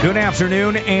Good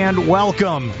afternoon and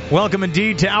welcome. Welcome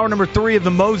indeed to hour number 3 of the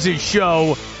Moses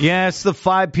Show. Yes, the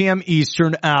 5 p.m.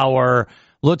 Eastern hour.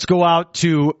 Let's go out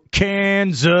to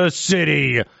Kansas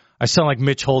City. I sound like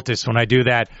Mitch Holtis when I do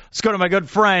that. Let's go to my good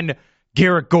friend,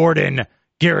 Garrett Gordon.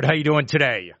 Garrett, how you doing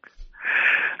today?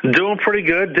 Doing pretty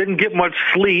good. Didn't get much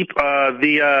sleep.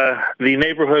 The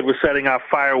neighborhood was setting off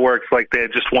fireworks like they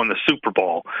had just won the Super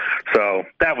Bowl. So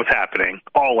that was happening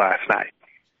all last night.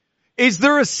 Is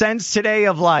there a sense today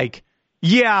of like,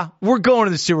 yeah, we're going to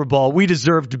the Super Bowl, we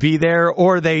deserve to be there,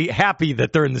 or are they happy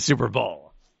that they're in the Super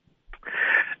Bowl?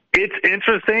 It's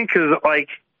interesting because, like,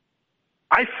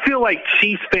 I feel like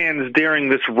Chiefs fans during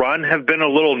this run have been a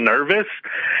little nervous,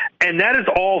 and that is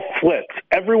all flipped.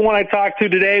 Everyone I talked to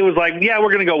today was like, yeah,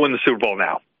 we're going to go win the Super Bowl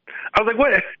now. I was like,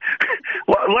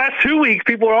 what? Last 2 weeks,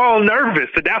 people were all nervous,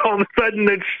 and now all of a sudden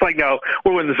it's like, no,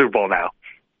 we're winning the Super Bowl now.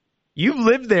 You've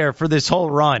lived there for this whole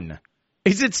run.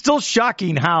 Is it still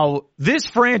shocking how this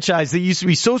franchise that used to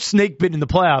be so snake-bitten in the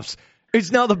playoffs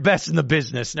is now the best in the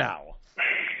business now?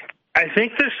 I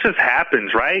think this just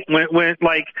happens, right? When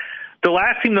like, the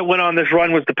last team that went on this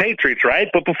run was the Patriots, right?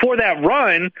 But before that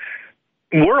run,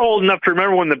 we're old enough to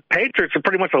remember when the Patriots were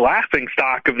pretty much a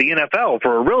laughingstock of the NFL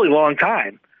for a really long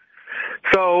time.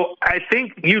 So I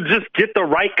think you just get the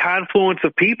right confluence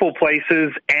of people,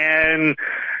 places, and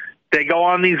they go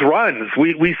on these runs.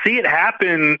 We see it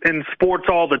happen in sports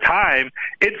all the time.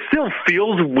 It still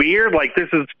feels weird, like this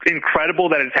is incredible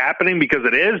that it's happening because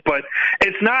it is, but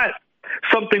it's not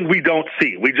something we don't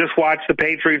see. We just watched the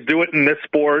Patriots do it in this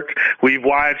sport. We've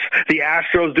watched the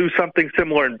Astros do something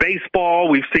similar in baseball.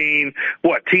 We've seen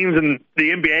teams in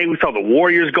the NBA. We saw the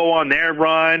Warriors go on their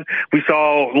run. We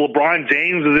saw LeBron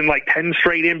James was in like 10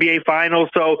 straight NBA finals.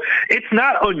 So it's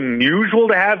not unusual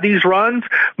to have these runs,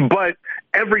 but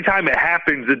every time it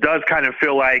happens, it does kind of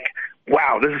feel like,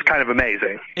 wow, this is kind of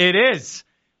amazing. It is.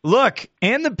 Look,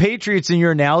 and the Patriots, in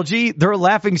your analogy, they're a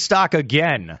laughing stock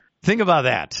again. Think about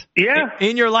that. Yeah.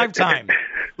 In your lifetime.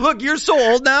 Look, you're so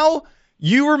old now.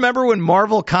 You remember when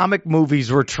Marvel comic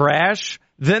movies were trash?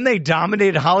 Then they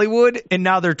dominated Hollywood, and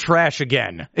now they're trash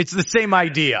again. It's the same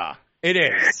idea. It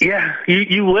is. Yeah.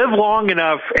 You live long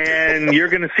enough, and you're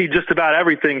going to see just about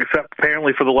everything except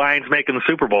apparently for the Lions making the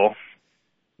Super Bowl.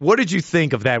 What did you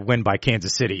think of that win by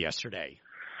Kansas City yesterday?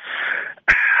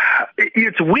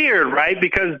 It's weird, right?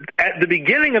 Because at the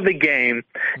beginning of the game,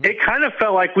 it kind of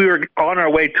felt like we were on our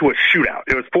way to a shootout.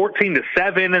 It was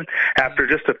 14-7 after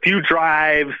just a few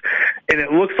drives, and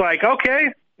it looks like, okay,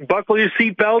 buckle your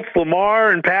seatbelts, Lamar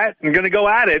and Pat are going to go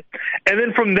at it. And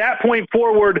then from that point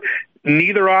forward,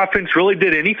 neither offense really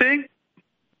did anything.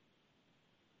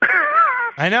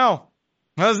 I know.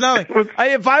 That was nothing.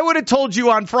 If I would have told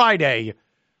you on Friday,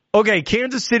 okay,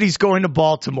 Kansas City's going to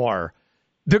Baltimore,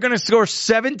 they're going to score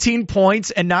 17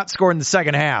 points and not score in the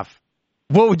second half,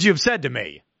 what would you have said to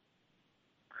me?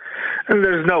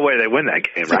 There's no way they win that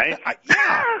game, right?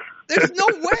 Yeah, there's no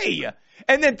way.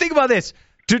 And then think about this.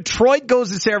 Detroit goes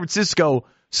to San Francisco,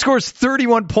 scores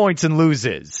 31 points and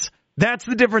loses. That's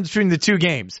the difference between the two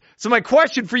games. So my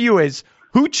question for you is,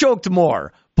 who choked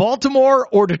more, Baltimore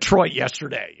or Detroit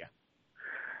yesterday?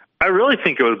 I really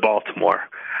think it was Baltimore.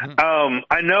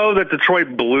 I know that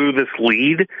Detroit blew this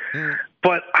lead,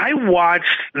 but I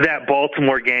watched that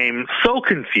Baltimore game so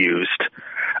confused.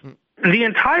 The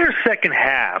entire second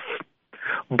half,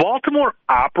 Baltimore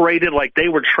operated like they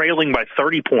were trailing by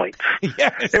 30 points.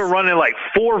 Yes. They were running like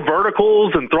 4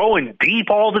 verticals and throwing deep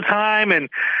all the time, and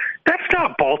that's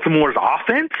not Baltimore's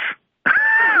offense.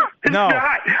 It's No.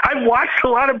 not. I've watched a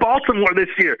lot of Baltimore this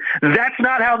year. That's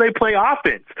not how they play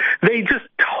offense. They just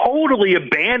totally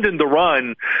abandoned the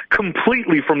run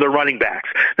completely from their running backs.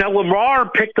 Now, Lamar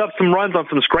picked up some runs on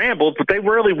some scrambles, but they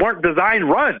really weren't designed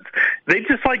runs. They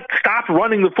just stopped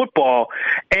running the football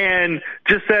and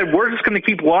just said, we're just going to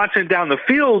keep launching down the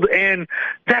field, and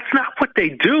that's not what they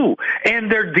do.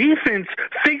 And their defense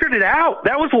figured it out.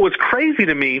 That was what was crazy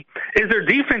to me, is their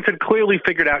defense had clearly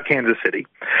figured out Kansas City.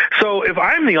 So if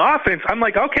I'm the offense, I'm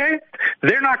like, okay,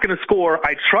 they're not going to score.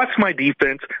 I trust my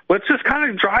defense. Let's just kind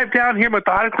of drive down here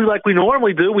methodically like we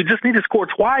normally do. We just need to score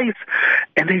twice.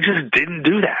 And they just didn't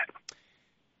do that.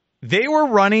 They were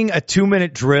running a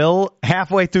 2-minute drill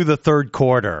halfway through the third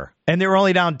quarter, and they were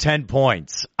only down 10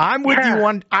 points. I'm with you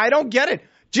on, I don't get it.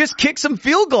 Just kick some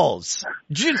field goals.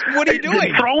 Just, what are you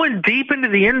doing? Throwing deep into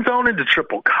the end zone into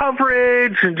triple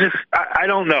coverage and just, I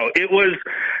don't know. It was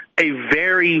a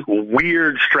very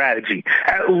weird strategy.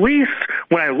 At least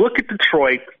when I look at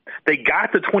Detroit, They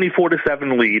got the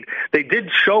 24-7 lead. They did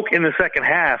choke in the second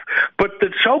half, but the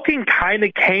choking kind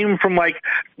of came from like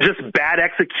just bad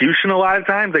execution a lot of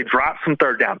times. They dropped some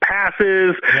third down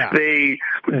passes. Yeah. They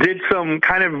did some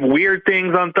kind of weird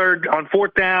things on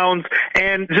fourth downs,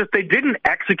 and just they didn't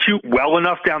execute well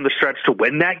enough down the stretch to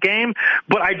win that game.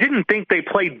 But I didn't think they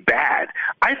played bad.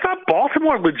 I thought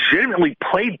Baltimore legitimately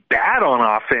played bad on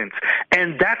offense,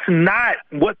 and that's not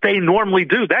what they normally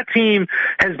do. That team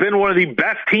has been one of the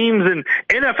best teams in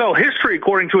NFL history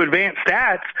according to advanced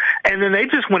stats, and then they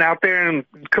just went out there and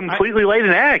completely laid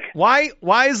an egg.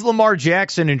 Why is Lamar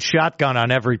Jackson in shotgun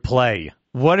on every play?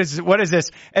 What is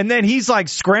this? And then he's like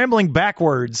scrambling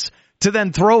backwards to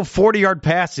then throw 40-yard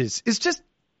passes.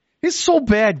 It's so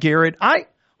bad, Garrett.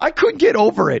 I couldn't get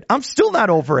over it. I'm still not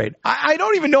over it. I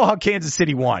don't even know how Kansas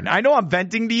City won. I know I'm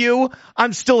venting to you.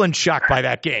 I'm still in shock by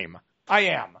that game. I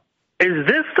am. Is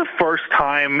this the first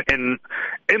time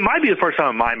it might be the first time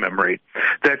in my memory,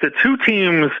 that the two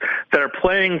teams that are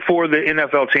playing for the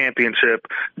NFL championship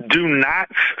do not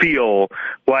feel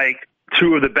like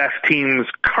two of the best teams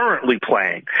currently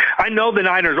playing? I know the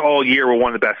Niners all year were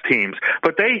one of the best teams,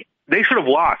 but they should have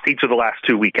lost each of the last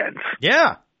two weekends.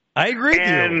 Yeah. I agree with you.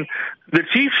 And the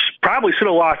Chiefs probably should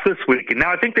have lost this weekend.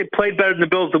 Now, I think they played better than the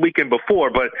Bills the weekend before,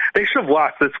 but they should have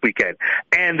lost this weekend.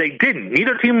 And they didn't.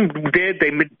 Neither team did.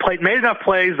 They made enough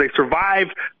plays. They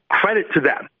survived. Credit to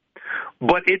them.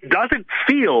 But it doesn't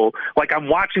feel like I'm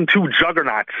watching two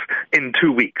juggernauts in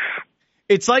 2 weeks.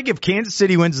 It's like if Kansas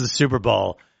City wins the Super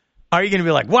Bowl, are you going to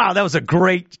be like, wow, that was a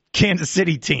great Kansas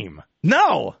City team?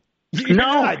 No. You're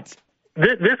not.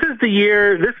 This is the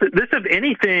year, this, if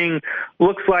anything,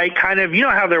 looks like kind of, you know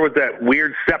how there was that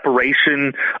weird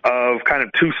separation of kind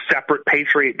of two separate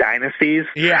Patriot dynasties?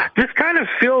 Yeah. This kind of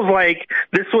feels like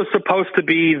this was supposed to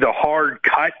be the hard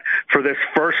cut for this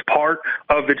first part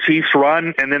of the Chiefs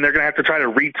run, and then they're going to have to try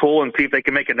to retool and see if they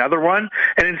can make another run.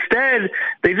 And instead,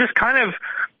 they just kind of,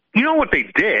 you know what they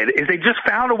did is they just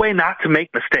found a way not to make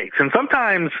mistakes. And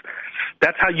sometimes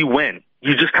that's how you win.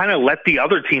 You just kind of let the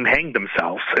other team hang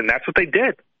themselves, and that's what they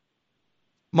did.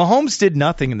 Mahomes did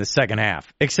nothing in the second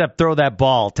half except throw that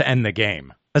ball to end the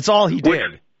game. That's all he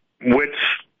did. Which,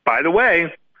 by the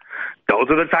way, those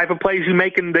are the type of plays you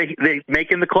make they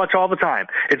make in the clutch all the time.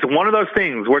 It's one of those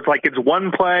things where it's like it's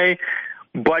one play,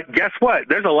 but guess what?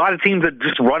 There's a lot of teams that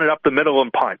just run it up the middle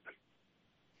and punt.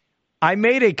 I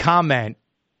made a comment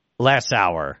last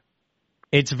hour.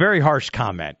 It's a very harsh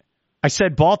comment. I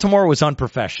said Baltimore was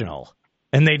unprofessional.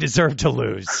 And they deserve to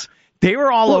lose. They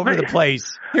were all over the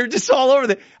place. They're just all over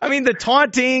the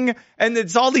taunting, and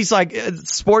it's all these like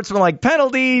sportsman-like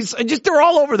penalties, and just they're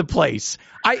all over the place.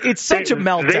 It's such a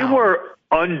meltdown. They were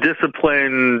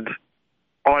undisciplined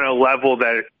on a level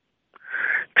that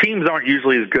teams aren't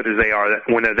usually as good as they are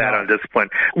when they're that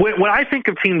undisciplined. When I think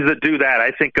of teams that do that,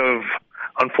 I think of,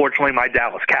 unfortunately, my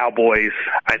Dallas Cowboys.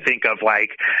 I think of like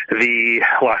the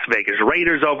Las Vegas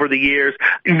Raiders over the years.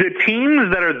 The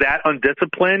teams that are that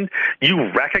undisciplined,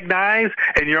 you recognize,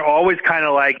 and you're always kind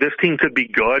of like, this team could be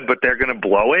good, but they're going to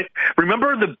blow it.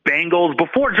 Remember the Bengals,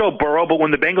 before Joe Burrow, but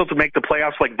when the Bengals would make the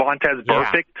playoffs like Vontaze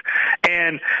Burfict,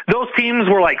 and those teams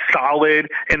were like solid,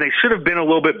 and they should have been a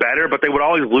little bit better, but they would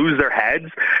always lose their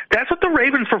heads. That's what the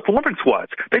Ravens' performance was.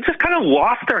 They just kind of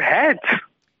lost their heads.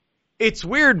 It's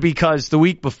weird because the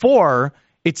week before,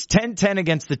 it's 10-10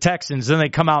 against the Texans, and they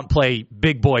come out and play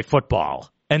big boy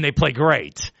football, and they play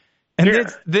great. And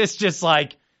this just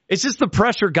like, it's just the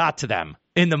pressure got to them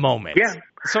in the moment. Yeah.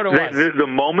 Sort of was. The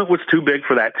moment was too big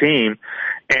for that team,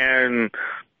 and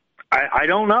I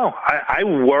don't know. I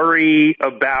worry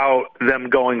about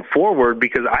them going forward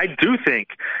because I do think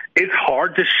it's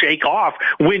hard to shake off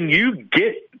when you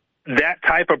get that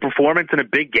type of performance in a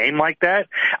big game like that.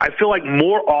 I feel like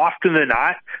more often than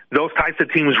not, those types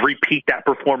of teams repeat that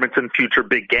performance in future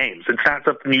big games. It's not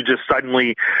something you just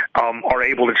suddenly are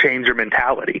able to change your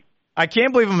mentality. I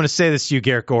can't believe I'm going to say this to you,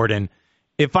 Garrett Gordon.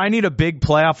 If I need a big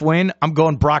playoff win, I'm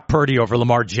going Brock Purdy over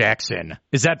Lamar Jackson.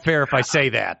 Is that fair if I say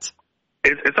that?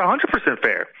 It's 100%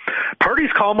 fair. Purdy's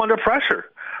calm under pressure.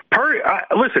 Purdy,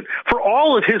 listen, for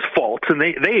all of his faults, and they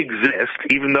exist,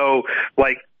 even though,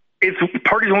 like,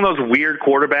 Purdy's one of those weird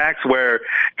quarterbacks where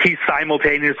he's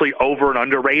simultaneously over and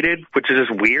underrated, which is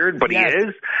just weird, but he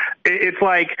is. It's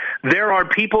like there are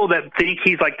people that think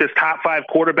he's like this top 5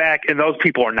 quarterback, and those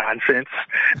people are nonsense.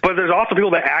 But there's also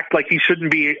people that act like he shouldn't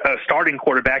be a starting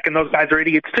quarterback, and those guys are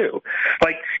idiots too.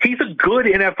 Like, he's a good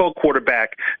NFL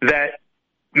quarterback that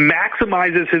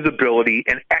maximizes his ability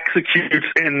and executes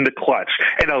in the clutch.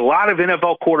 And a lot of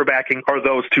NFL quarterbacking are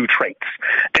those two traits.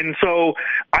 And so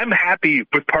I'm happy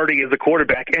with Purdy as a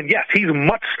quarterback. And yes, he's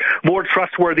much more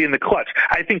trustworthy in the clutch.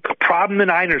 I think the problem the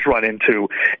Niners run into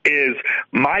is,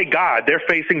 my God, they're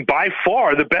facing by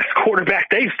far the best quarterback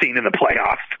they've seen in the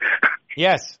playoffs.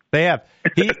 Yes, they have.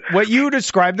 What you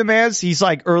described him as, he's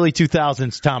like early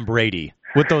 2000s Tom Brady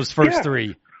with those first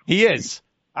three. He is.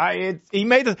 He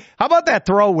made how about that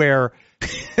throw where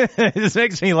this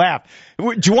makes me laugh.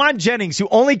 Juwan Jennings, who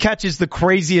only catches the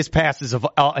craziest passes of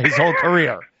his whole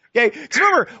career. Okay, so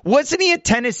remember, wasn't he at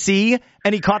Tennessee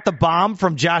and he caught the bomb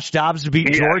from Josh Dobbs to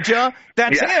beat Georgia?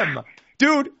 That's him,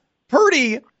 dude.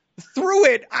 Purdy threw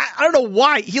it. I don't know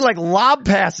why he lob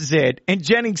passes it and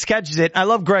Jennings catches it. I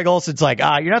love Greg Olson's like,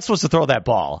 you're not supposed to throw that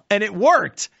ball, and it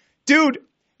worked, dude.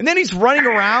 And then he's running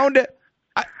around.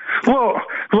 Well,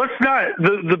 let's not.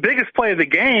 The biggest play of the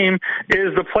game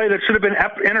is the play that should have been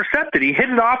intercepted. He hit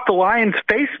it off the Lions'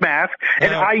 face mask,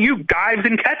 and IU dives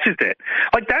and catches it.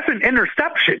 That's an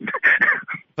interception.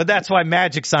 But that's why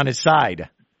Magic's on his side.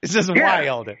 It's just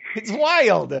wild. It's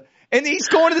wild. And he's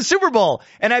going to the Super Bowl.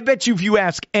 And I bet you if you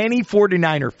ask any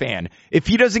 49er fan, if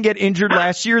he doesn't get injured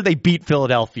last year, they beat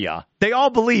Philadelphia. They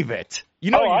all believe it.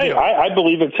 I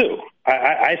believe it too.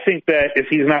 I think that if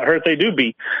he's not hurt, they do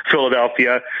beat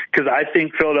Philadelphia, because I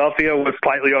think Philadelphia was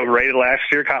slightly overrated last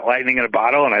year, caught lightning in a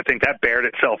bottle, and I think that bared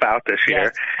itself out this year.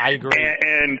 Yes, I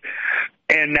agree.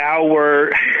 And now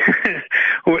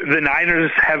the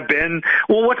Niners have been,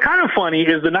 what's kind of funny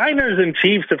is the Niners and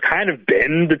Chiefs have kind of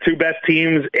been the two best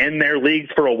teams in their leagues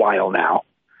for a while now.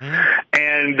 Mm-hmm.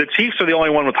 And the Chiefs are the only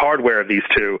one with hardware of these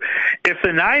two. If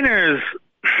the Niners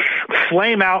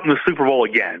flame out in the Super Bowl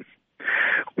again,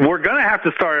 we're going to have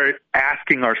to start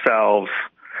asking ourselves,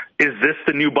 is this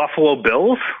the new Buffalo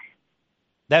Bills?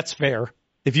 That's fair.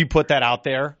 If you put that out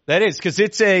there, that is, because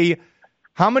it's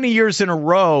how many years in a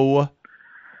row?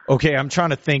 Okay, I'm trying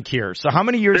to think here. So how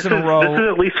many years in a row? This is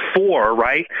at least 4,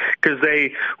 right? Because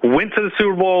they went to the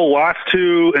Super Bowl, lost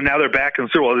 2, and now they're back in the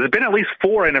Super Bowl. There's been at least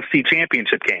 4 NFC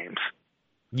championship games.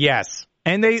 Yes.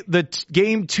 And the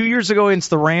game 2 years ago against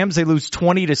the Rams, they lose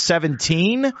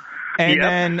 20-17. And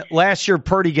then last year,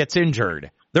 Purdy gets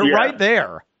injured. They're right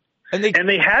there. And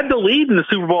they had the lead in the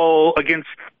Super Bowl against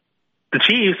the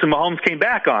Chiefs, and Mahomes came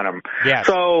back on them. Yes.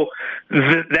 So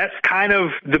that's kind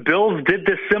of, the Bills did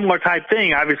this similar type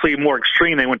thing, obviously more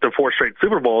extreme. They went to 4 straight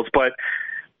Super Bowls, but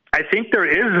I think there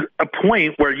is a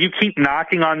point where you keep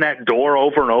knocking on that door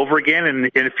over and over again, and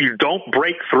if you don't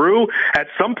break through, at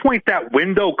some point that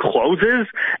window closes,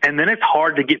 and then it's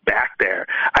hard to get back there.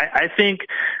 I think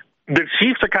the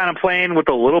Chiefs are kind of playing with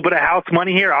a little bit of house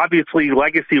money here. Obviously,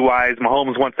 legacy-wise,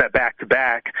 Mahomes wants that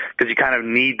back-to-back because you kind of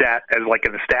need that as like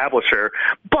an establisher.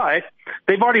 But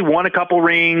they've already won a couple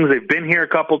rings. They've been here a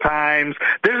couple times.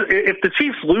 If the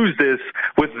Chiefs lose this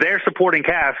with their supporting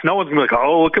cast, no one's going to be like,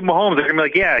 oh, look at Mahomes. They're going to be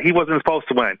like, yeah, he wasn't supposed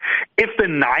to win. If the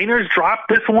Niners drop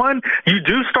this one, you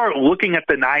do start looking at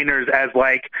the Niners as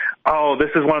like, oh, this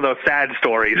is one of those sad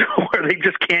stories where they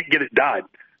just can't get it done.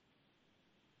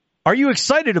 Are you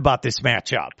excited about this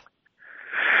matchup?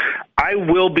 I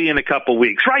will be in a couple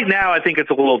weeks. Right now, I think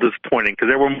it's a little disappointing because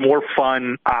there were more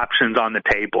fun options on the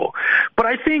table. But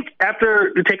I think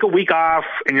after you take a week off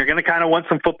and you're going to kind of want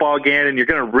some football again and you're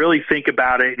going to really think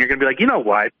about it and you're going to be like, you know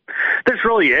what? This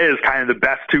really is kind of the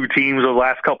best 2 teams of the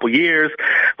last couple years.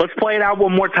 Let's play it out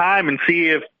one more time and see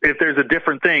if there's a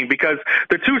different thing. Because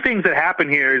the 2 things that happen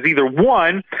here is either,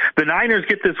 one, the Niners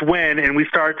get this win and we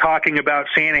start talking about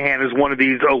Shanahan as one of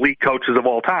these elite coaches of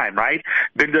all time, right?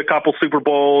 Been to a couple Super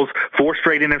Bowls, 4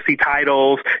 straight NFC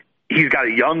titles. He's got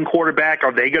a young quarterback.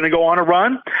 Are they going to go on a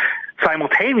run?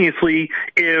 Simultaneously,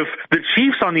 if the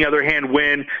Chiefs, on the other hand,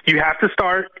 win, you have to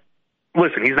start.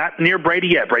 Listen, he's not near Brady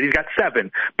yet. Brady's got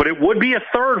 7. But it would be a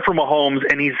third for Mahomes,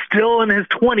 and he's still in his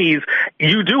 20s.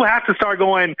 You do have to start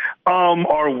going,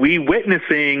 are we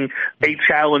witnessing a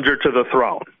challenger to the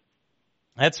throne?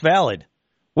 That's valid.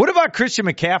 What about Christian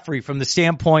McCaffrey from the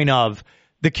standpoint of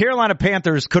the Carolina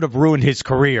Panthers could have ruined his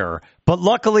career, but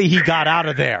luckily he got out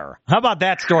of there? How about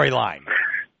that storyline?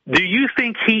 Do you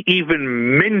think he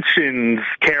even mentions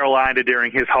Carolina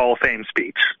during his Hall of Fame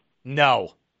speech?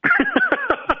 No.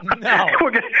 No.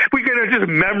 We're going to just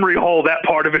memory hole that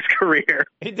part of his career.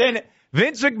 And then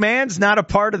Vince McMahon's not a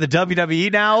part of the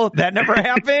WWE now. That never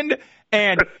happened.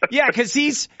 And, yeah, because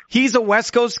he's a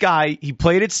West Coast guy. He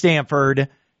played at Stanford.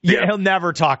 Yeah, he'll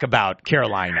never talk about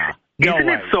Carolina. No Isn't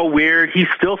way. it so weird? He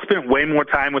still spent way more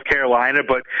time with Carolina,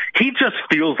 but he just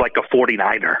feels like a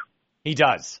 49er. He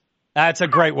does. That's a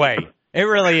great way. It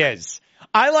really is.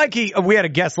 I like we had a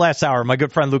guest last hour, my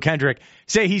good friend Luke Hendrick,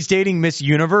 say he's dating Miss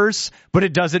Universe, but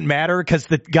it doesn't matter because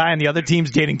the guy on the other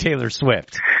team's dating Taylor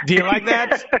Swift. Do you like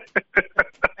that?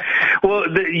 Well,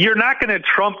 you're not going to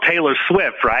trump Taylor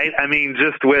Swift, right? I mean,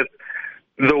 just with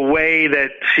the way that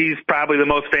she's probably the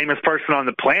most famous person on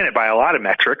the planet by a lot of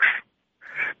metrics.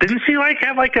 Didn't she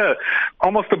have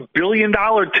almost $1 billion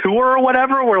tour or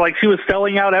whatever, where she was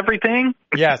selling out everything?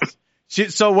 Yes.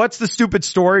 So what's the stupid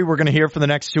story we're going to hear for the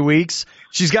next 2 weeks?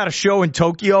 She's got a show in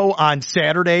Tokyo on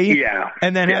Saturday. Yeah.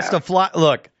 And then has to fly.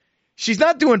 Look, she's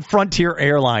not doing Frontier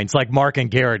Airlines like Mark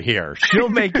and Garrett here. She'll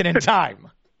make it in time.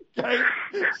 Okay?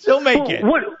 She'll make it.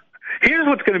 Here's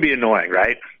what's going to be annoying,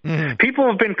 right? Mm-hmm. People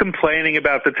have been complaining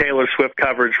about the Taylor Swift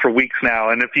coverage for weeks now,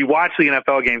 and if you watch the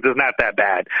NFL games, it's not that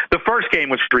bad. The first game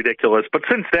was ridiculous, but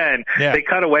since then, they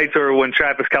cut away to her when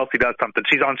Travis Kelce does something.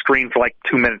 She's on screen for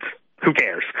 2 minutes. Who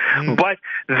cares? Mm-hmm. But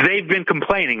they've been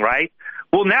complaining, right?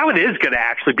 Well, now it is going to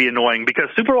actually be annoying because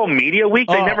Super Bowl Media Week,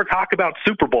 they never talk about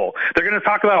Super Bowl. They're going to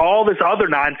talk about all this other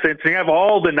nonsense. You have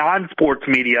all the non-sports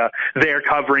media there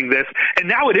covering this, and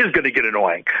now it is going to get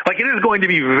annoying. It is going to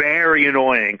be very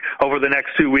annoying over the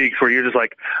next 2 weeks where you're just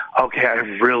okay, I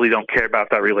really don't care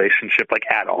about that relationship,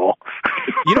 at all.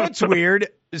 You know what's weird?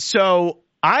 So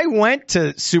I went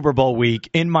to Super Bowl week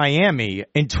in Miami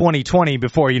in 2020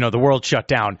 before, the world shut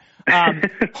down.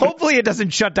 Hopefully it doesn't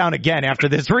shut down again after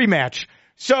this rematch.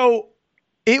 So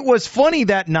it was funny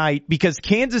that night because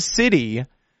Kansas City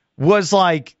was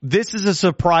this is a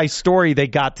surprise story they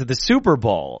got to the Super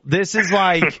Bowl. This is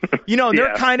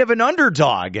they're kind of an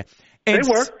underdog. And, they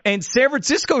were. And San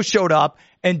Francisco showed up,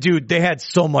 and, dude, they had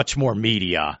so much more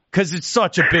media because it's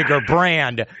such a bigger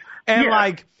brand.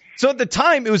 And, so at the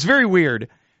time, it was very weird.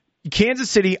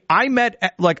 Kansas City, I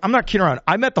met, I'm not kidding around.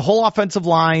 I met the whole offensive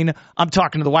line. I'm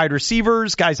talking to the wide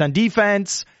receivers, guys on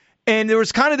defense. And there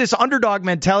was kind of this underdog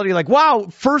mentality, wow,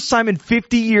 first time in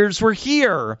 50 years we're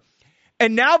here.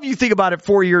 And now if you think about it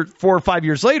 4 or 5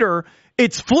 years later,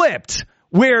 it's flipped.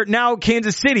 Where now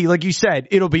Kansas City, like you said,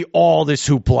 it'll be all this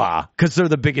hoopla because they're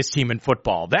the biggest team in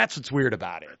football. That's what's weird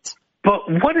about it. But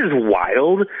what is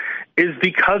wild is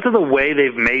because of the way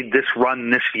they've made this run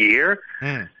this year,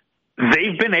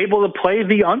 they've been able to play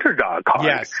the underdog card.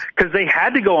 Yes. Because they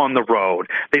had to go on the road.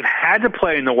 They've had to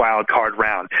play in the wild card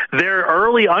round. They're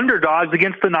early underdogs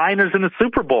against the Niners in the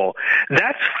Super Bowl.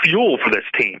 That's fuel for this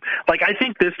team. I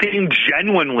think this team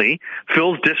genuinely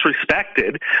feels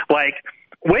disrespected.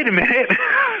 Wait a minute.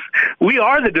 We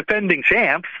are the defending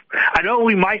champs. I know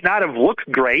we might not have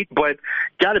looked great, but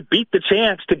got to beat the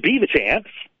champs to be the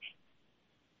champs.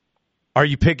 Are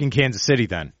you picking Kansas City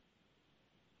then?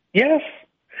 Yes.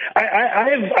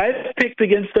 I've picked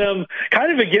against them,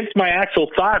 kind of against my actual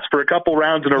thoughts for a couple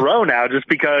rounds in a row now, just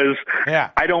because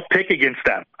I don't pick against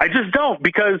them. I just don't,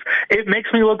 because it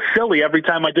makes me look silly every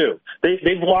time I do.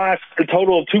 They've lost a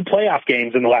total of 2 playoff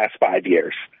games in the last 5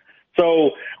 years.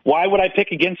 So why would I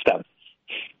pick against them?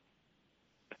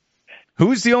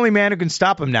 Who's the only man who can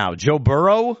stop him now? Joe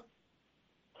Burrow?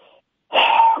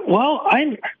 Well,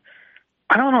 I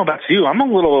don't know about you. I'm a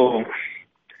little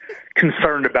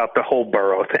concerned about the whole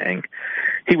Burrow thing.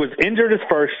 He was injured his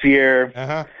first year.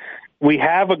 Uh-huh. We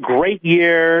have a great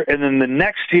year, and then the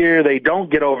next year they don't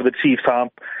get over the Chiefs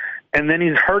hump, and then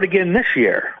he's hurt again this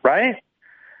year, right?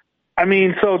 I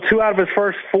mean, so 2 out of his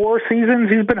first 4 seasons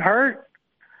he's been hurt.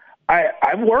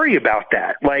 I worry about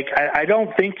that. I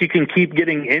don't think you can keep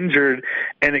getting injured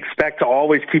and expect to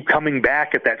always keep coming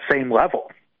back at that same level.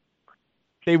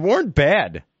 They weren't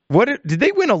bad. Did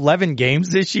they win 11 games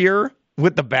this year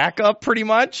with the backup pretty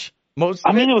much? It was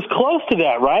close to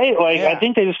that, right? I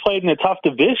think they just played in a tough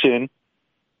division,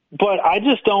 but I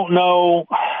just don't know.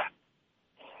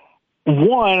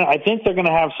 One, I think they're going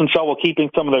to have some trouble keeping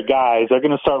some of their guys. They're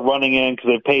going to start running in because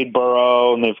they've paid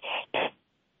Burrow and they've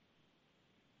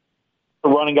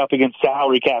running up against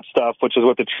salary cap stuff, which is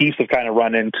what the Chiefs have kind of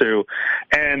run into.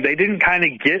 And they didn't kind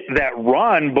of get that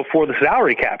run before the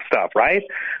salary cap stuff, right?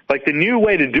 The new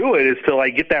way to do it is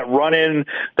to get that run in,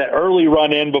 that early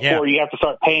run in before you have to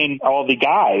start paying all the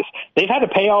guys. They've had to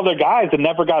pay all their guys and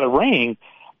never got a ring.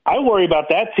 I worry about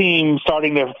that team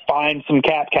starting to find some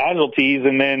cap casualties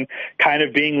and then kind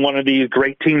of being one of these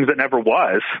great teams that never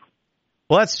was.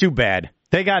 Well, that's too bad.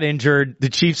 They got injured. The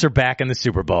Chiefs are back in the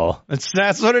Super Bowl.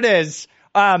 That's what it is.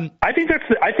 I think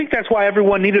that's why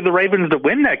everyone needed the Ravens to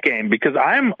win that game, because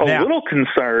I'm a little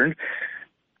concerned.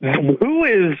 Who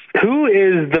is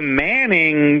the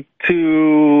Manning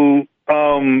to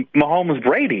Mahomes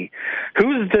Brady?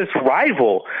 Who's this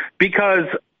rival? Because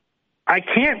I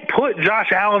can't put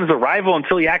Josh Allen as a rival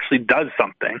until he actually does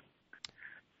something.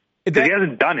 Because he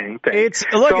hasn't done anything.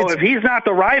 So if he's not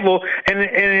the rival, and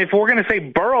if we're going to say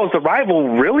Burrow's the rival,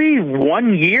 really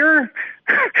 1 year?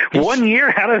 1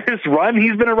 year out of this run,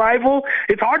 he's been a rival?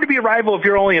 It's hard to be a rival if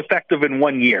you're only effective in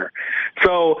 1 year.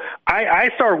 So I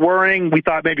start worrying. We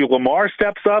thought maybe Lamar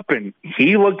steps up, and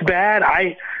he looked bad.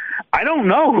 I don't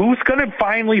know who's going to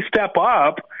finally step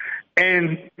up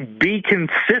and be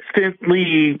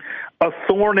consistently a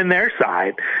thorn in their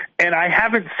side. And I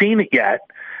haven't seen it yet.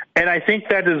 And I think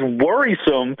that is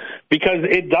worrisome because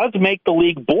it does make the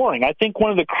league boring. I think one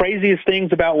of the craziest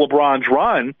things about LeBron's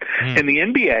run in the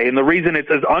NBA, and the reason it's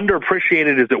as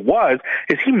underappreciated as it was,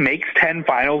 is he makes 10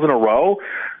 finals in a row.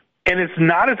 And it's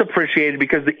not as appreciated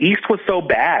because the East was so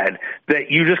bad that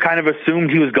you just kind of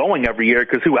assumed he was going every year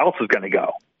because who else is going to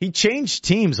go? He changed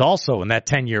teams also in that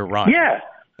 10-year run. Yeah.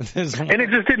 And it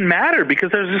just didn't matter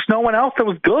because there's just no one else that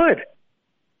was good.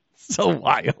 So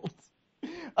wild.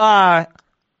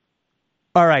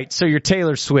 All right, so you're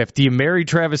Taylor Swift. Do you marry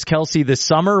Travis Kelce this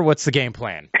summer? What's the game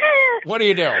plan? What do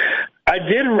you do? I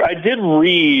did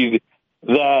read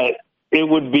that it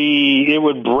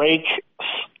would break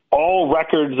all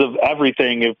records of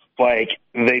everything if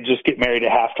they just get married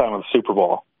at halftime of the Super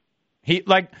Bowl.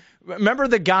 Remember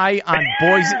the guy on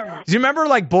Boise? Do you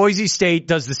remember Boise State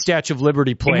does the Statue of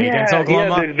Liberty play against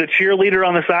Oklahoma? Yeah, the cheerleader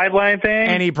on the sideline thing,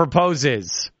 and he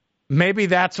proposes. Maybe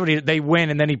that's what they win,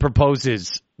 and then he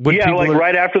proposes.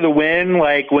 Right after the win,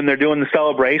 when they're doing the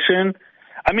celebration.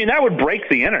 I mean, that would break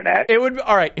the internet. It would.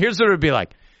 All right, here's what it would be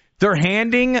like. They're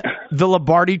handing the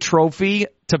Lombardi Trophy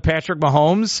to Patrick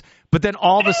Mahomes, but then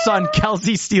all of a sudden,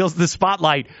 Kelce steals the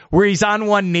spotlight where he's on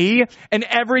one knee, and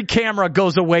every camera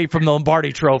goes away from the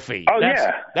Lombardi Trophy. Oh,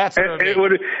 that's what it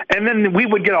would. And then we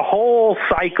would get a whole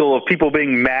cycle of people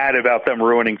being mad about them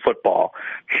ruining football.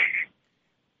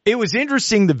 It was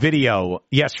interesting, the video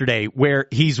yesterday where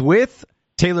he's with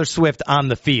Taylor Swift on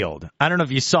the field. I don't know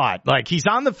if you saw it. He's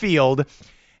on the field,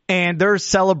 and they're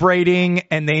celebrating,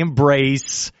 and they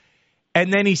embrace.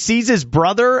 And then he sees his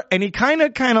brother, and he kind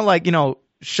of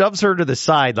shoves her to the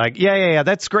side. Yeah,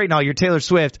 that's great. Now you're Taylor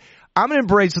Swift. I'm going to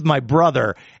embrace with my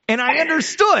brother. And I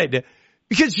understood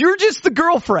because you're just the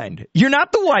girlfriend. You're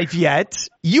not the wife yet.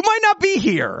 You might not be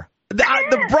here.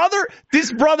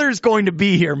 This brother is going to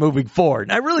be here moving forward.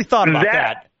 And I really thought about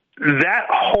that. That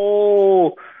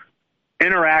whole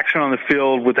interaction on the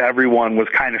field with everyone was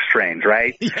kind of strange,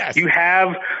 right? Yes. You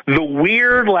have the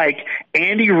weird,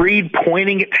 Andy Reid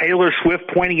pointing at Taylor Swift,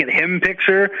 pointing at him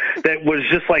picture that was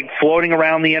just floating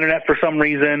around the internet for some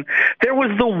reason. There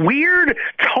was the weird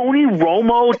Tony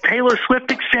Romo Taylor Swift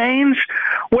exchange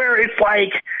where it's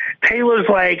Taylor's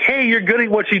hey, you're good at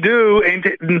what you do, and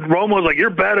Romo's you're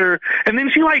better. And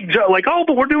then she oh,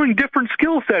 but we're doing different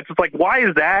skill sets. It's why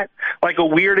is that a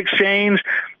weird exchange?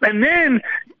 And then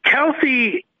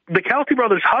the Kelce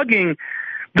brothers hugging,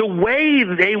 the way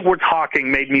they were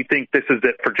talking made me think this is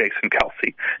it for Jason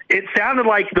Kelce. It sounded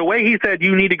like the way he said,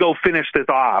 you need to go finish this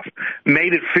off,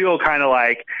 made it feel kind of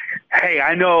hey,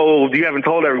 I know you haven't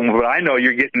told everyone, but I know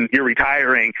you're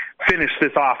retiring. Finish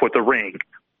this off with the ring.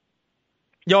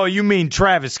 Yo, you mean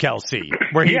Travis Kelce,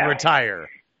 where he'd retire.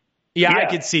 Yeah, I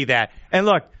could see that. And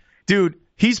look, dude,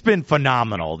 he's been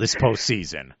phenomenal this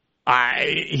postseason.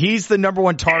 He's the number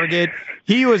one target.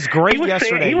 He was great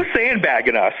yesterday. He was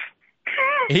sandbagging us.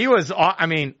 He was,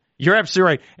 you're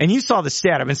absolutely right. And you saw the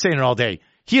stat. I've been saying it all day.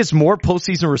 He has more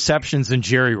postseason receptions than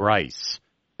Jerry Rice.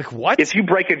 What? If you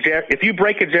break a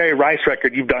Jerry Rice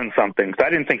record, you've done something. So I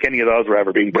didn't think any of those were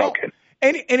ever being broken.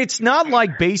 And it's not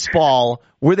like baseball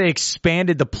where they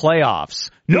expanded the playoffs.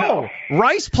 No.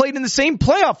 Rice played in the same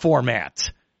playoff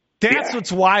format. That's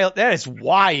what's wild. That is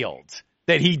wild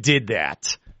that he did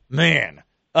that. Man.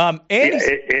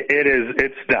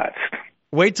 It's nuts.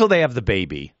 Wait till they have the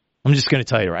baby. I'm just going to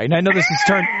tell you, right? And I know this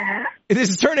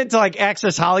has turned into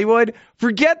Access Hollywood.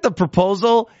 Forget the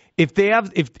proposal. If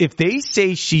they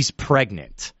say she's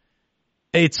pregnant,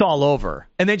 it's all over.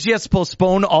 And then she has to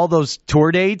postpone all those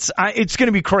tour dates. It's going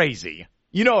to be crazy.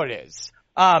 You know it is.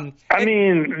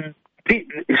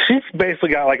 She's basically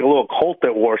got a little cult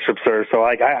that worships her. So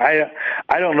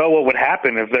I don't know what would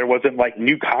happen if there wasn't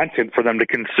new content for them to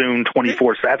consume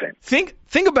 24/7.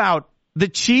 Think about the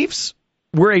Chiefs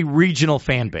were a regional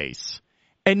fan base,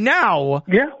 and now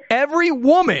every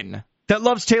woman that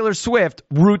loves Taylor Swift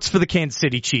roots for the Kansas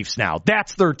City Chiefs. Now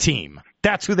that's their team.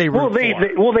 That's who they root for.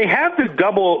 They have the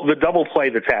double play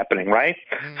that's happening, right?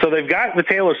 So they've got the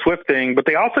Taylor Swift thing, but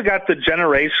they also got the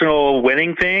generational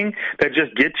winning thing that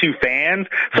just gets you fans.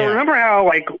 So remember how,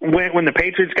 like, when the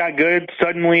Patriots got good,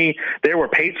 suddenly there were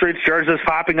Patriots jerseys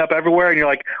popping up everywhere, and you're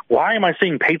like, why am I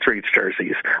seeing Patriots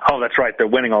jerseys? Oh, that's right, they're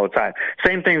winning all the time.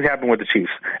 Same things happen with the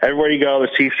Chiefs. Everywhere you go,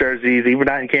 there's Chiefs jerseys, even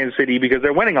not in Kansas City, because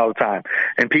they're winning all the time.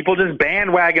 And people just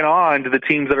bandwagon on to the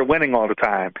teams that are winning all the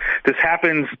time. This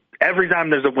happens every time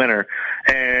there's a winner,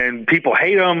 and people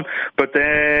hate them, but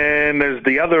then there's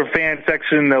the other fan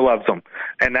section that loves them.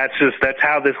 And that's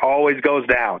how this always goes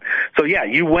down. So yeah,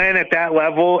 you win at that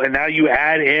level, and now you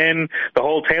add in the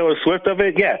whole Taylor Swift of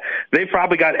it. Yeah, they've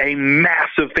probably got a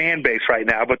massive fan base right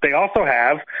now, but they also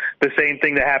have the same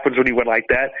thing that happens when you win like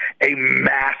that, a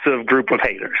massive group of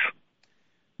haters.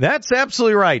 That's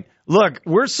absolutely right. Look,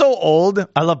 we're so old.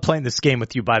 I love playing this game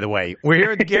with you, by the way. We're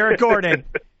here at Garrett Gordon.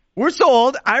 We're so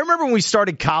old. I remember when we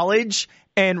started college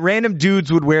and random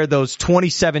dudes would wear those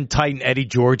 27 Titan Eddie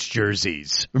George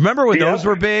jerseys. Remember when those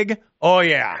were big? Oh,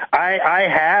 yeah. I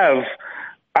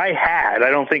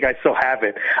don't think I still have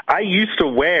it. I used to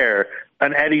wear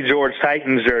an Eddie George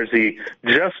Titans jersey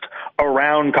just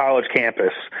around college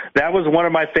campus. That was one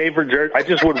of my favorite jerseys. I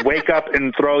just would wake up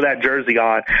and throw that jersey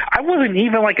on. I wasn't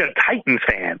even like a Titans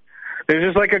fan. It was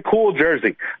just like a cool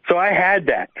jersey. So I had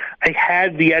that. I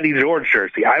had the Eddie George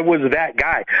jersey. I was that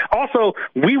guy. Also,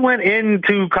 we went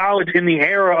into college in the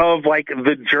era of, like,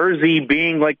 the jersey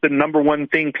being, like, the number one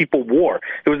thing people wore.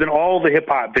 It was in all the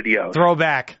hip-hop videos.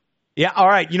 Throwback. Yeah, all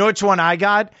right. You know which one I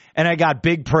got? And I got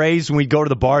big praise when we go to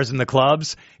the bars and the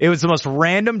clubs. It was the most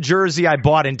random jersey I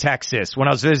bought in Texas when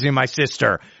I was visiting my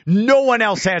sister. No one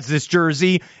else has this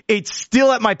jersey. It's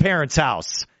still at my parents'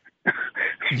 house.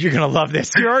 You're going to love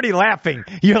this. You're already laughing.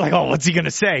 You're like, oh, what's he going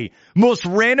to say? Most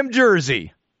random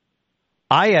jersey.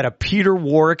 I had a Peter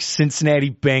Warrick Cincinnati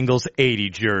Bengals 80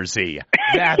 jersey.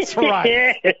 That's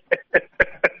right.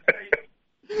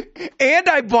 And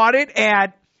I bought it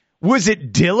at, was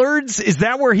it Dillard's? Is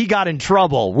that where he got in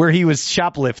trouble, where he was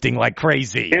shoplifting like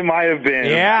crazy? It might have been.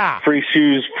 Yeah. Free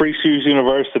Shoes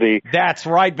University. That's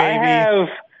right,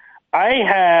 baby. I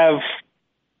have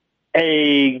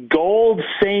a gold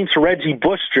Saints Reggie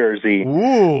Bush jersey.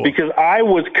 Ooh. Because I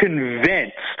was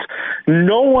convinced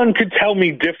no one could tell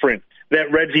me different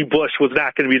that Reggie Bush was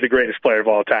not going to be the greatest player of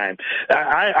all time.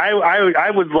 I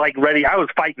was like ready. I was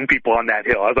fighting people on that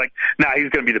hill. I was like, nah, he's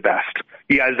going to be the best.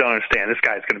 You guys don't understand. This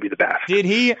guy's going to be the best.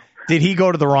 Did he go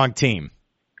to the wrong team?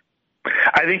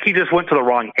 I think he just went to the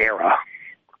wrong era.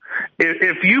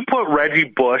 If you put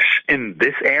Reggie Bush in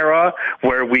this era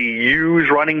where we use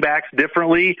running backs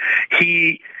differently,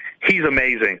 he's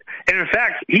amazing. And in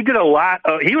fact, he did a lot.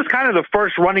 He was kind of the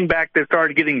first running back that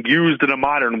started getting used in a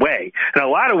modern way. In a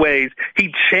lot of ways,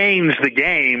 he changed the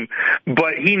game,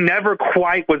 but he never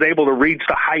quite was able to reach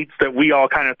the heights that we all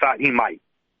kind of thought he might.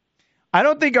 I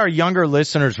don't think our younger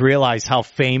listeners realize how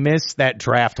famous that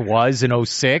draft was in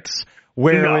 2006.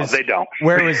 No, they don't.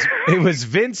 Where it was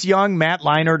Vince Young, Matt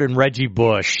Leinart, and Reggie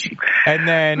Bush. And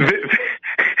then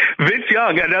Vince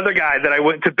Young, another guy that I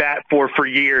went to bat for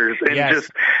years. And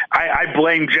I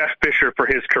blame Jeff Fisher for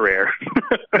his career.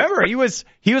 Remember, he was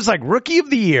like Rookie of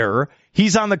the Year.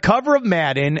 He's on the cover of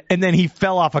Madden, and then he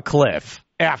fell off a cliff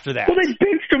after that. Well, they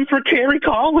benched him for Kerry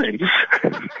Collins.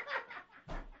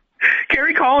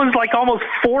 Kerry Collins like almost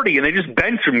 40, and they just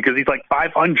benched him because he's like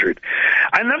 500.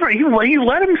 He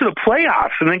led him to the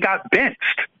playoffs and then got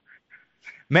benched.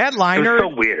 Matt Leinart. It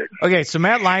was so weird. Okay, so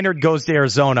Matt Leinart goes to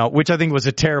Arizona, which I think was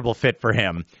a terrible fit for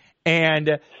him.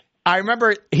 And I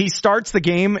remember he starts the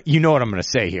game. You know what I'm going to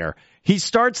say here. He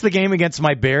starts the game against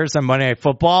my Bears on Monday Night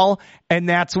Football, and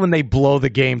that's when they blow the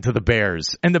game to the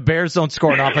Bears. And the Bears don't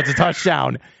score an offensive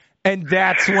touchdown. And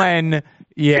that's when,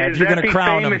 you're going to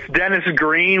crown them. Is that the famous Dennis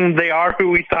Green? They are who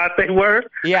we thought they were?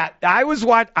 Yeah, I was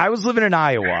living in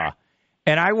Iowa,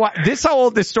 and this is how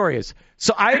old this story is.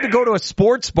 So I had to go to a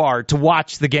sports bar to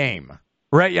watch the game,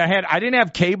 right? I didn't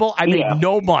have cable. I made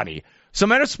no money. So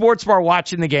I'm at a sports bar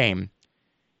watching the game,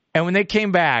 and when they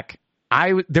came back,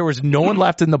 there was no one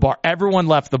left in the bar. Everyone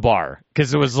left the bar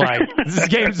because it was like, this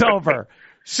game's over.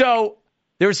 So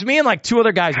there was me and like two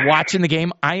other guys watching the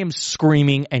game. I am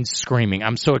screaming and screaming.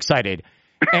 I'm so excited.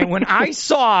 And when I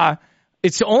saw,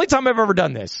 it's the only time I've ever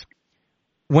done this.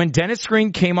 When Dennis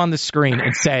Green came on the screen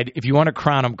and said, if you want to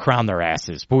crown them, crown their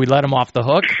asses. But we let him off the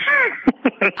hook.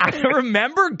 I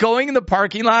remember going in the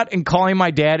parking lot and calling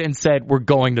my dad and said, we're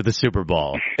going to the Super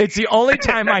Bowl. It's the only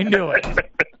time I knew it.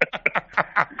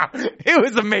 It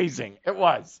was amazing. It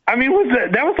was. I mean,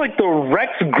 that was like the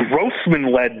Rex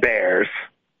Grossman-led Bears.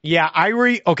 Yeah,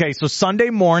 okay, so Sunday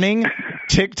morning,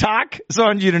 TikTok, so I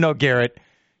want you to know, Garrett,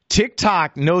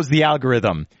 TikTok knows the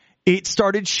algorithm. It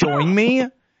started showing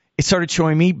me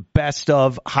best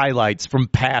of highlights from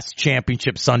past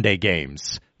championship Sunday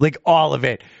games. Like all of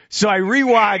it. So I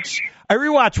rewatched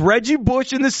Reggie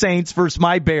Bush and the Saints versus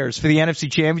my Bears for the NFC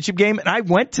Championship game, and I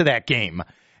went to that game.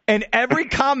 And every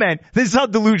comment, this is how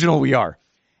delusional we are.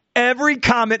 Every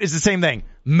comment is the same thing.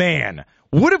 Man,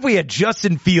 what if we had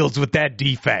Justin Fields with that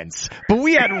defense? But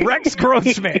we had Rex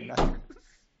Grossman.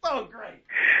 So great.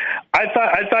 I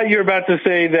thought you were about to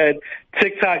say that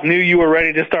TikTok knew you were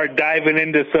ready to start diving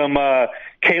into some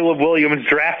Caleb Williams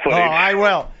draft footage. Oh, I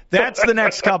will. That's the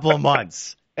next couple of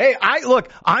months. Hey,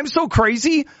 I'm so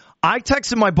crazy. I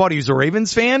texted my buddy who's a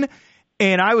Ravens fan,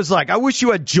 and I was like, I wish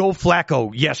you had Joe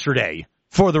Flacco yesterday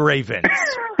for the Ravens.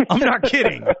 I'm not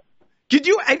kidding.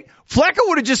 Flacco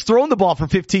would have just thrown the ball for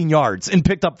 15 yards and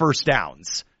picked up first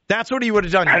downs. That's what he would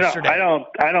have done yesterday. I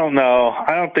don't know.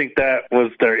 I don't think that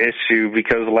was their issue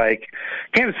because, like,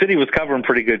 Kansas City was covering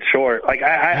pretty good short. Like,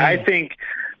 I think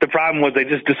the problem was they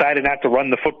just decided not to run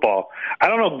the football. I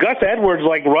don't know. Gus Edwards,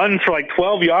 like, runs for, like,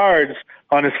 12 yards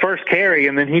on his first carry,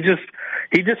 and then he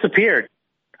disappeared.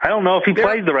 I don't know if he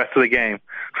plays the rest of the game.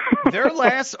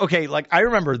 I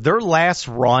remember their last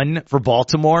run for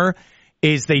Baltimore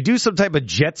is they do some type of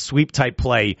jet sweep type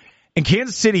play, and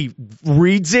Kansas City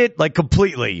reads it like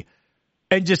completely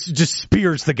and just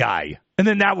spears the guy. And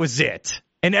then that was it.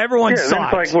 And everyone saw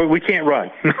it. It's like, we can't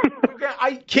run.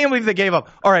 I can't believe they gave up.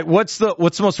 All right, what's the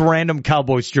most random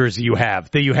Cowboys jersey you have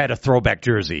that you had a throwback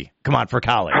jersey? Come on, for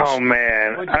college. Oh,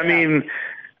 man. I mean,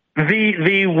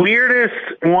 the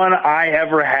weirdest one I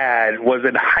ever had was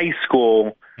in high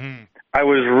school. I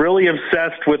was really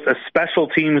obsessed with a special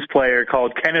teams player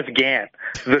called Kenneth Gant,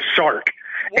 the Shark.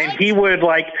 What? And he would,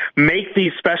 like, make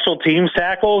these special teams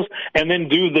tackles and then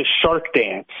do the shark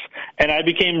dance. And I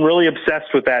became really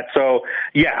obsessed with that. So,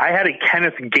 yeah, I had a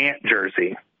Kenneth Gant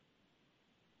jersey.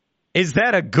 Is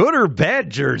that a good or bad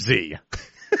jersey?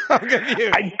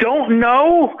 I don't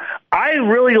know. I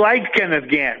really liked Kenneth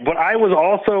Gant, but I was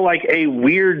also, like, a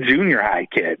weird junior high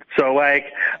kid. So, like,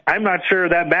 I'm not sure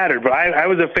that mattered. But I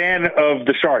was a fan of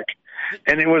the Shark.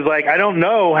 And it was like, I don't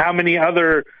know how many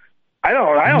other – I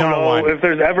don't know if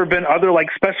there's ever been other, like,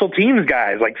 special teams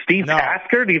guys, like Steve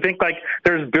Tasker. Do you think, like,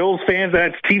 there's Bills fans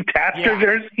that had Steve Tasker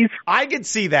jerseys? I could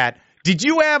see that. Did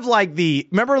you have, like,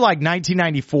 remember, like,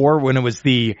 1994 when it was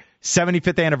the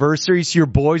 75th anniversary, so your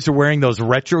boys are wearing those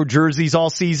retro jerseys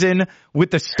all season with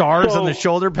the stars on the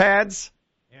shoulder pads?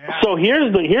 Yeah. So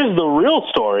here's the real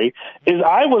story, is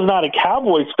I was not a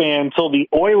Cowboys fan until the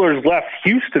Oilers left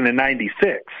Houston in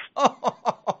 96.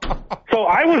 So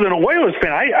I was an Oilers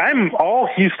fan. I'm all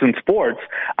Houston sports.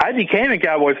 I became a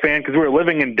Cowboys fan because we were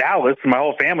living in Dallas, and my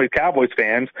whole family's Cowboys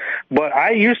fans. But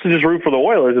I used to just root for the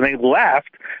Oilers, and they left.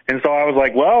 And so I was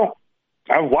like, well,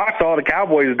 I've watched all the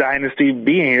Cowboys dynasty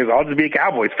being here, so I'll just be a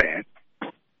Cowboys fan.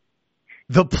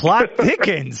 The plot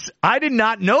thickens. I did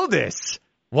not know this.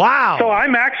 Wow. So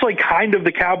I'm actually kind of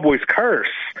the Cowboys curse.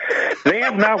 They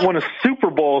have not won a Super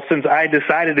Bowl since I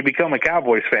decided to become a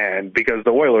Cowboys fan because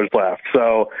the Oilers left.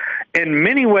 So in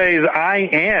many ways, I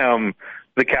am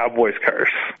the Cowboys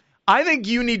curse. I think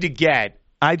you need to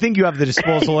I think you have the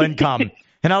disposable income,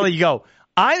 and I'll let you go.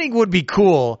 I think would be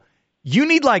cool. You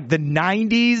need, like, the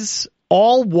 90s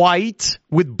all white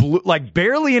with blue, like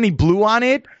barely any blue on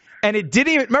it. And it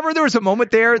didn't even, remember there was a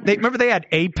moment there, they had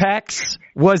Apex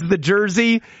was the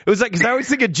jersey. It was like, because I always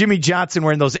think of Jimmy Johnson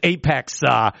wearing those Apex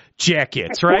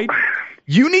jackets, right?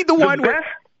 You need the one where,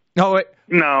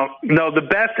 No, the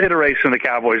best iteration of the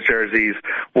Cowboys jerseys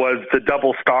was the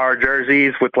double star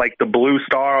jerseys with, like, the blue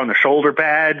star on the shoulder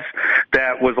pads.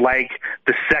 That was like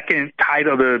the second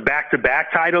title, the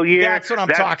back-to-back title year. That's what I'm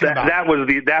talking about. That was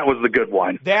the good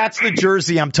one. That's the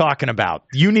jersey I'm talking about.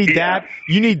 You need that.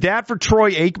 You need that for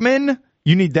Troy Aikman.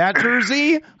 You need that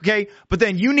jersey. Okay. But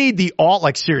then you need the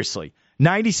like, seriously,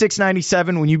 96,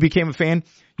 97, when you became a fan,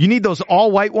 you need those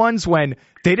all white ones when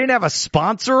they didn't have a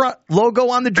sponsor logo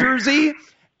on the jersey.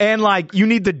 And, like, you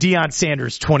need the Deion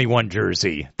Sanders 21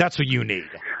 jersey. That's what you need.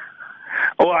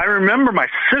 Well, I remember my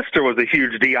sister was a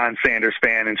huge Deion Sanders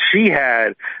fan, and she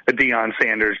had a Deion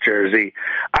Sanders jersey.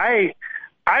 I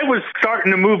was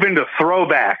starting to move into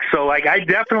throwback. So, like, I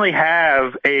definitely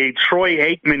have a Troy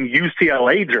Aikman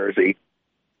UCLA jersey.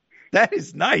 That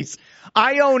is nice.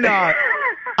 I own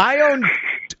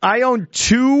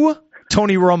 2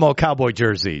 Tony Romo Cowboy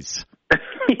jerseys.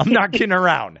 I'm not kidding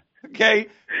around. Okay?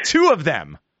 2 of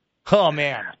them. Oh,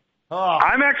 man.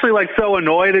 I'm actually like so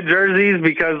annoyed at jerseys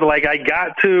because like I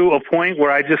got to a point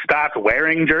where I just stopped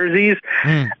wearing jerseys.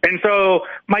 And so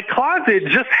my closet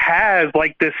just has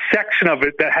like this section of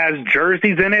it that has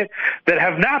jerseys in it that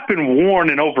have not been worn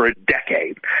in over a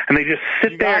decade. And they just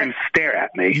sit there and stare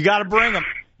at me. You got to bring them.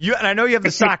 And I know you have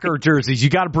the soccer jerseys. You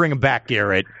got to bring them back,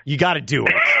 Garrett. You got to do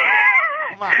it.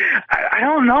 I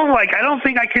don't know. Like, I don't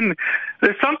think I can.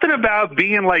 There's something about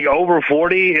being like over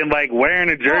 40 and like wearing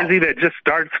a jersey that just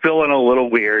starts feeling a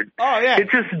little weird. Oh yeah, it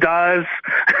just does.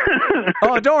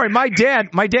 Oh, don't worry. My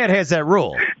dad has that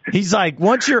rule. He's like,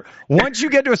 once you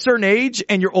get to a certain age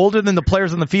and you're older than the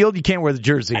players on the field, you can't wear the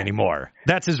jersey anymore.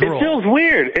 That's his rule. It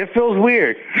feels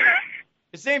weird.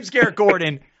 His name's Garrett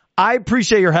Gordon. I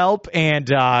appreciate your help,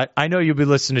 and I know you'll be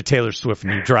listening to Taylor Swift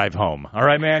when you drive home. All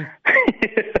right, man?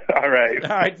 All right.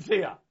 All right, see ya.